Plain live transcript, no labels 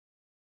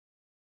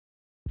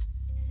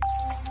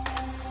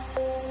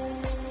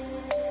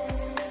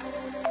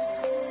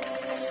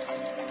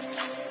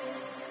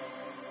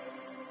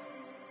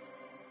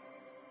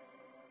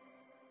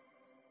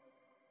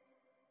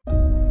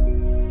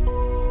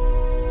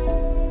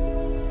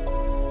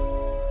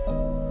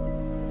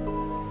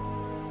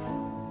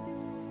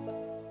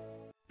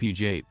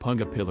PJ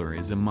Pug-a-Pillar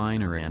is a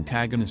minor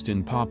antagonist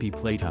in Poppy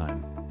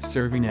Playtime,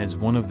 serving as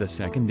one of the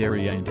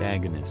secondary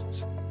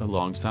antagonists,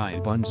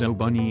 alongside Bunzo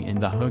Bunny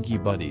and the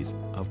Huggy Buddies,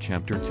 of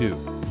Chapter 2,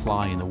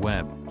 Fly in the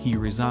Web. He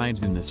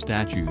resides in the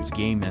statues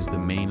game as the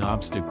main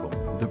obstacle.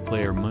 The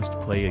player must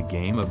play a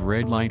game of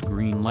red light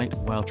green light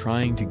while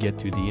trying to get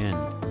to the end,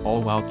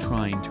 all while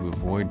trying to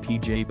avoid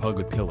PJ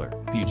Pug-a-Pillar.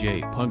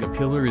 PJ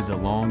Pug-a-Pillar is a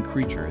long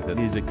creature that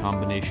is a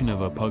combination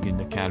of a pug and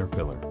a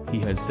caterpillar. He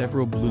has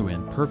several blue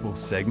and purple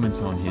segments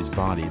on his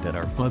body that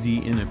are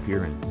fuzzy in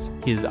appearance.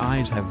 His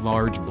eyes have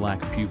large black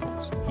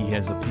pupils. He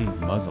has a pink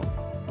muzzle,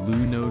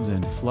 blue nose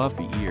and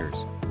fluffy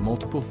ears,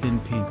 multiple thin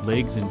pink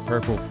legs and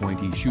purple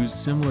pointy shoes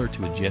similar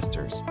to a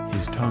jester's.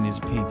 His tongue is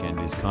pink and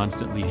is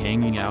constantly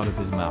hanging out of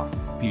his mouth.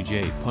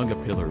 PJ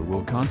Pug-a-Pillar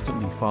will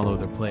constantly follow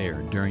the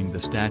player during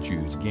the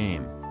statues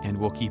game, and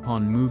will keep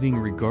on moving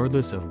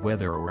regardless of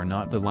whether or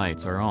not the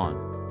lights are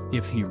on.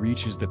 If he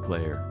reaches the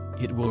player,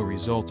 it will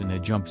result in a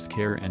jump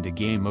scare and a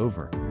game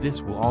over.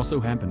 This will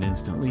also happen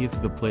instantly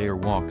if the player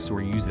walks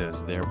or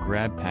uses their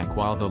grab pack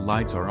while the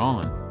lights are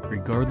on,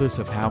 regardless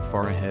of how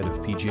far ahead of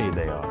PJ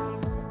they are.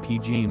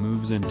 PJ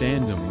moves in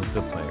tandem with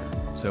the player,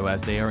 so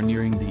as they are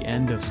nearing the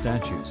end of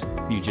statues,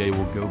 PJ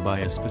will go by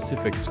a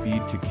specific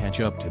speed to catch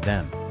up to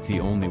them.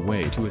 The only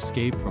way to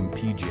escape from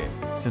PJ,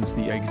 since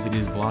the exit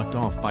is blocked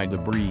off by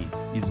debris,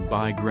 is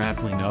by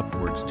grappling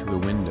upwards to a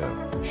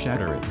window,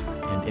 shatter it,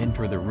 and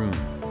enter the room,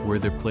 where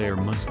the player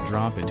must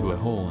drop into a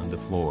hole in the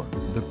floor.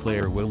 The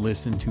player will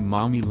listen to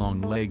Mommy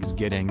Longlegs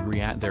get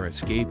angry at their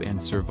escape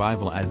and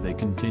survival as they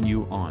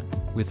continue on,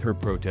 with her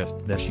protest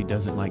that she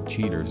doesn't like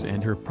cheaters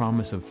and her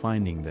promise of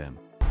finding them.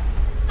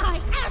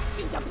 I asked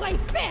you to play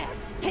fair,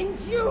 and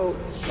you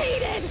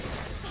cheated!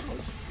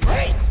 I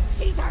hate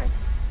cheaters!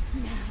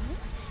 Now,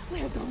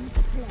 we're going to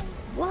play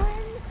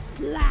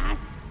one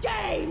last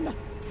game!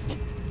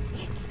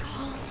 It's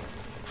called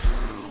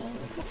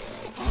Hide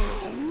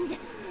and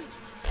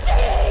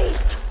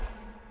Seek!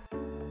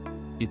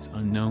 It's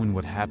unknown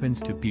what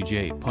happens to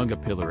PJ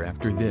Pug-a-Pillar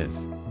after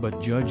this,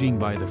 but judging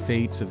by the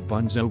fates of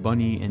Bunzo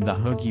Bunny and the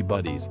Huggy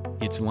Buddies,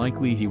 it's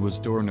likely he was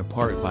torn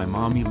apart by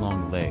Mommy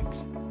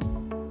Longlegs.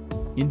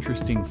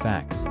 Interesting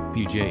facts: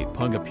 PJ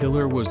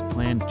Pug-a-Pillar was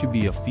planned to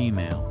be a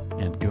female,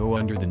 and go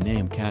under the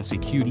name Cassie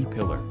Cutie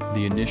Pillar.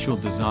 The initial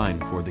design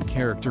for the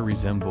character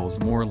resembles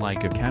more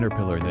like a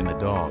caterpillar than a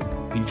dog.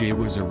 PJ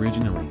was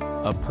originally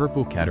a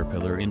purple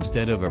caterpillar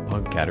instead of a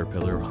pug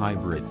caterpillar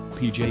hybrid.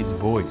 PJ's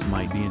voice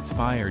might be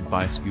inspired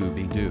by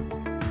Scooby-Doo.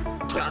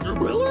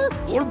 Caterpillar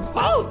or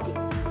bug?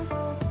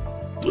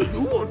 Do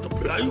you want to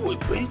play with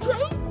PJ?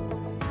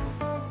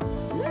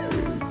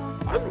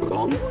 I'm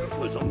hungry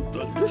for some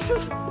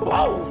delicious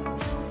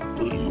bones.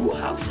 Do you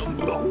have some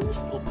bones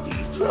for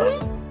PJ?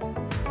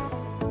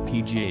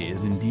 PJ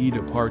is indeed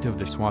a part of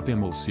the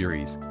Swapimals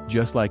series,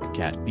 just like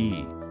Cat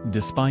B.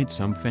 Despite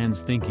some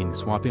fans thinking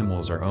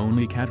Swapimals are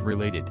only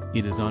cat-related,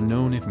 it is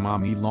unknown if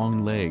Mommy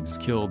Longlegs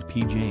killed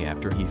PJ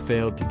after he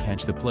failed to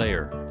catch the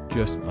player,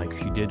 just like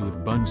she did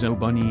with Bunzo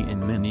Bunny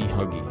and many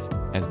Huggies,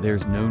 as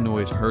there's no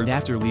noise heard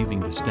after leaving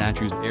the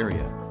statues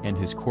area, and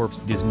his corpse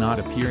does not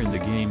appear in the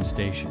game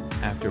station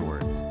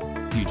afterwards.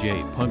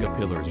 PJ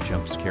Pug-a-Pillar's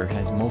jump scare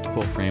has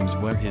multiple frames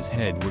where his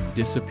head would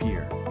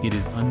disappear. It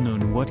is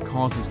unknown what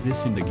causes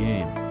this in the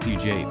game.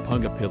 PJ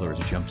Pug-a-Pillar's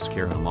jump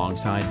scare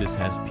alongside this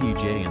has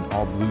PJ in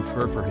all blue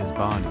fur for his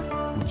body,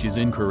 which is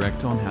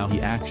incorrect on how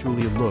he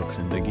actually looks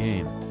in the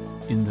game.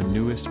 In the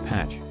newest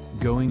patch,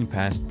 going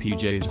past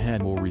PJ's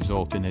head will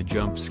result in a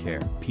jump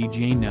scare.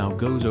 PJ now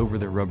goes over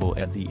the rubble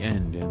at the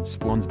end and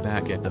spawns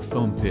back at the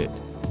foam pit.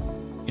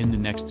 In the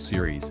next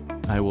series,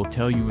 I will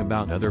tell you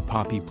about other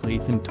Poppy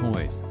Playtime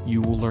toys.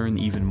 You will learn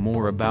even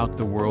more about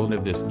the world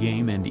of this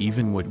game and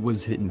even what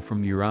was hidden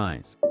from your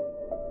eyes.